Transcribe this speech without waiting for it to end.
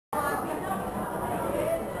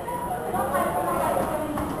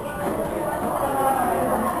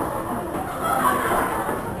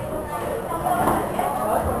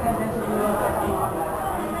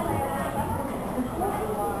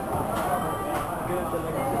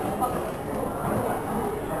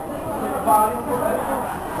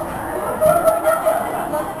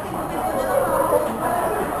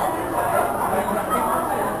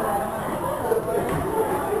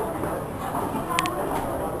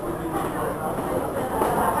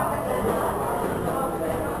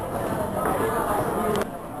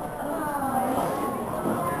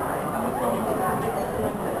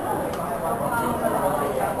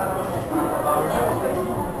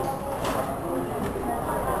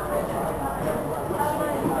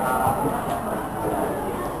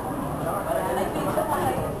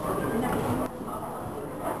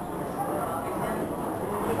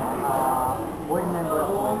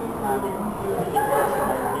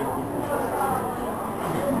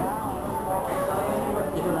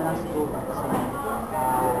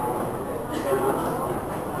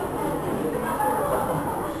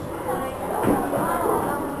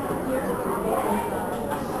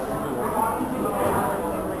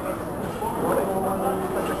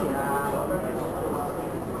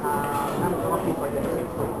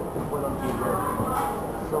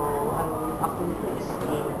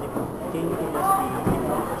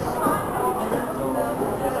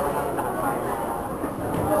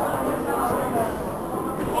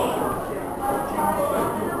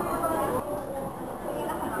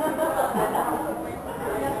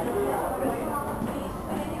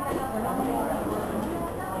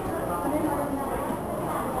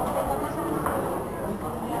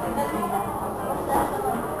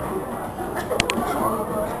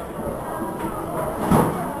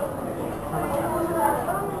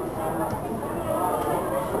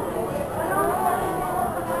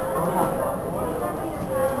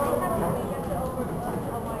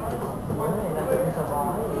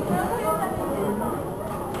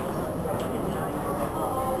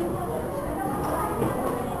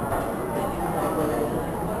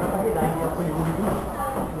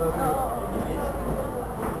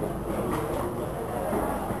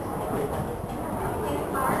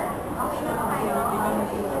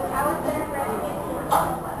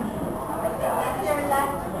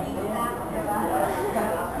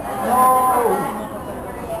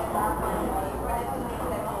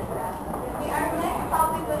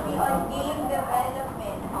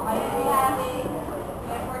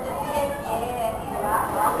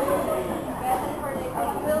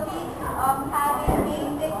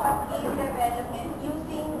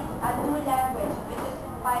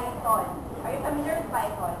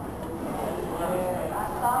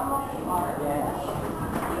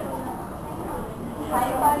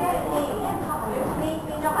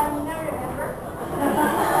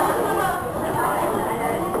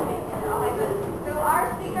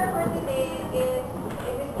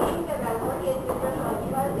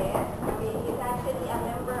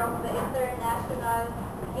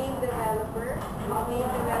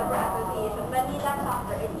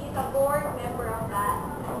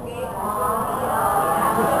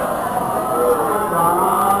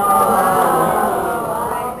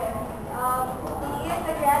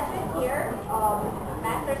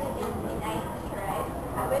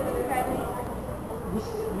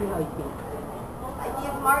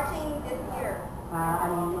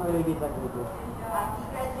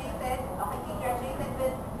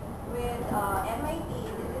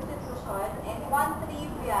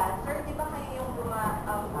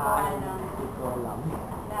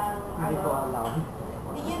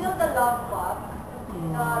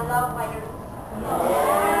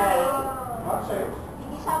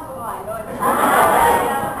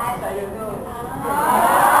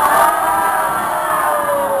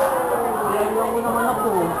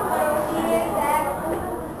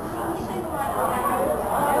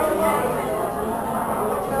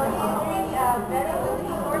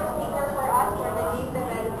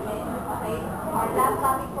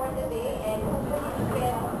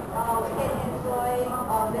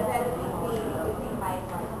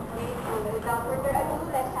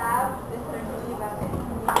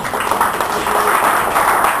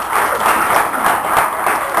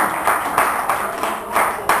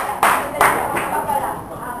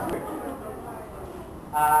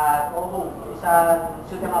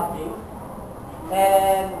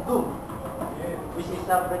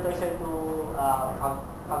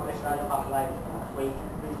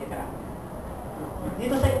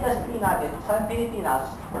Dito sa industry natin, sa Pilipinas,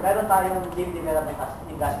 meron tayong game development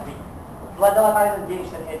industry. Gawa tayo ng games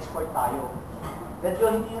and export tayo. Medyo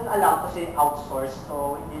hindi yun alam kasi outsource,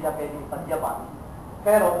 so hindi na pwedeng pagyabang.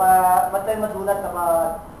 Pero matay madulat na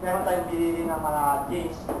meron tayong binili ng mga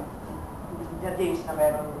games na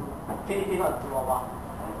meron Filipino at gumawa.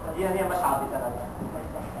 Hindi na niya masabi talaga.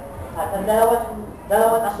 At ang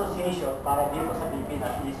dalawang association para dito sa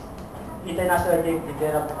Pilipinas is International Game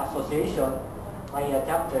Development Association, may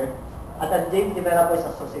chapter, at ang Game Developers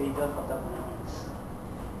Association of the Philippines.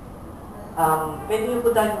 Pwede nyo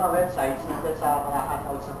po dahil mga websites nandun sa mga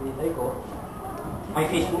handouts na pinitay ko. May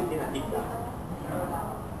Facebook din at TikTok.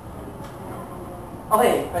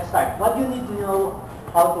 Okay, let's start. What do you need to know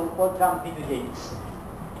how to program video games?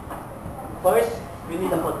 First, we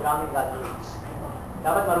need a programming language.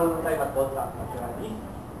 Dapat marunong tayo mag-program naturally.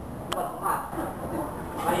 Dapat math.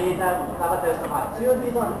 Mahilig na dapat tayo sa math. So yun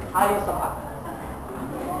dito, ayaw sa math.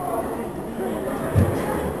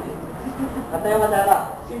 At tayo madala,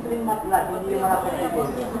 simpleng math lang, hindi yung mga pagkakas.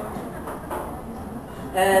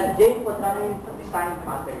 And game programming design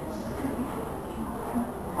patterns.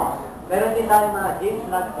 Meron din tayo mga game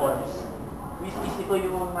platforms, which is ito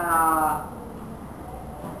yung mga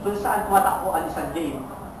kung saan tumatakbo ang isang game.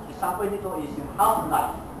 Example nito is yung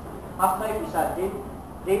Half-Life. Half-Life is a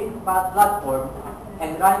game platform,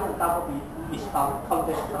 and running on top of it is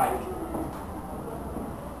Counter-Strike.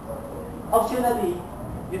 Optionally,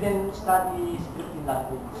 you can study scripting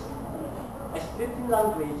language. A scripting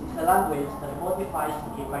language is a language that modifies a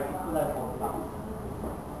particular program.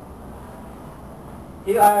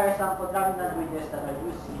 Here are some programming languages that are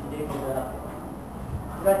used in game development.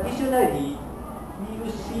 Traditionally, we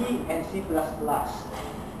use C and C++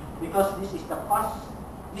 because this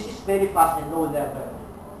is very fast and low level.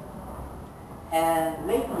 And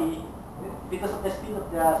lately, because of the speed of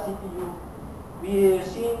the CPU, we're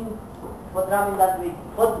seeing programming language,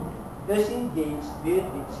 we're seeing games built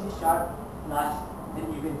with C# and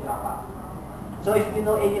even Java. So if you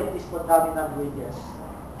know any of these programming languages,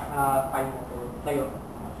 find kayo.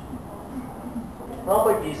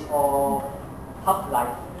 Properties of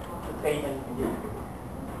Half-Life to play and game.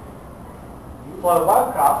 For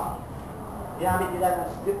Warcraft, ginamit nila ng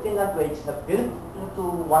scripting language na built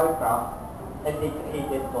into Warcraft and they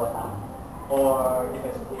created Dota or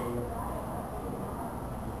defensive area.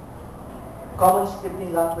 Common scripting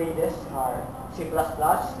languages are C++,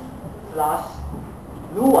 Flash,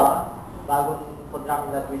 Lua, bagong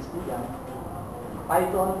programming language nila,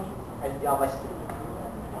 Python, and JavaScript.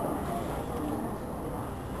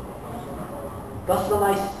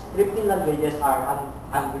 Customized scripting languages are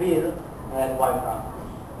Unreal and Warcraft.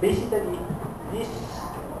 Basically, these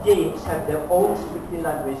games have their own scripting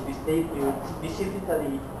language which they build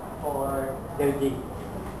specifically for their game.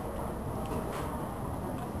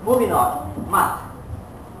 Moving on, math.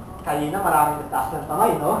 Kanina maraming nagtaas ng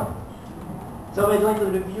kamay, no? So we're going to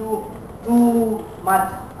review two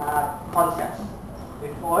math concepts. The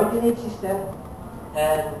coordinate system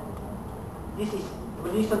and this is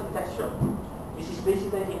collision detection. This is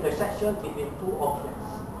basically intersection between two objects.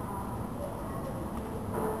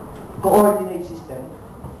 Coordinate system.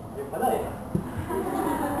 Yun pala eh.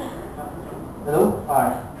 Hello?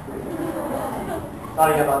 Alright.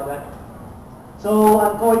 Sorry about that. So,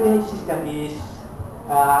 a coordinate system is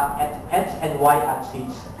at X and Y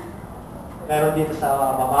axis. Meron dito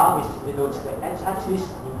sa baba, which denotes the X axis,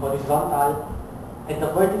 yung horizontal, and the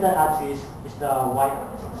vertical axis is the Y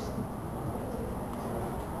axis.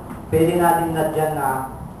 Pwede natin na dyan na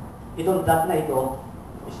itong dot na ito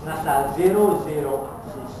is nasa 0, 0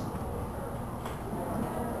 axis.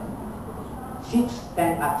 6,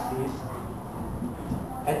 10 axis,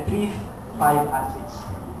 and 3, 5 axis.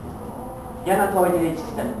 Yan ang coordinate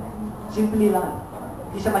system. Simple lang.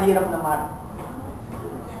 Hindi siya mahirap naman.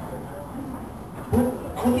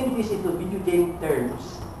 Putting this into video game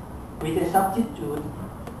terms, we can substitute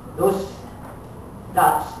those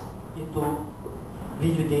dots into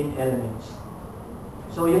video game elements.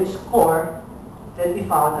 So yung score can be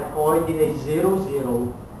found at coordinate 0,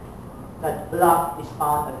 0. That block is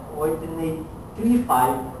found at coordinate 3,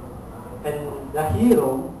 5. And the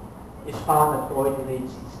hero is found at coordinate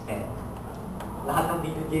 6, 10. Lahat ng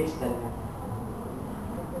video games na yan.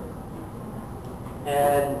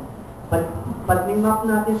 And pag map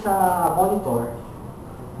natin sa monitor,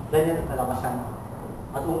 ganyan ang kalabasan.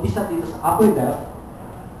 At umpisa dito sa upper left,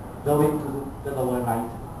 going to the lower right.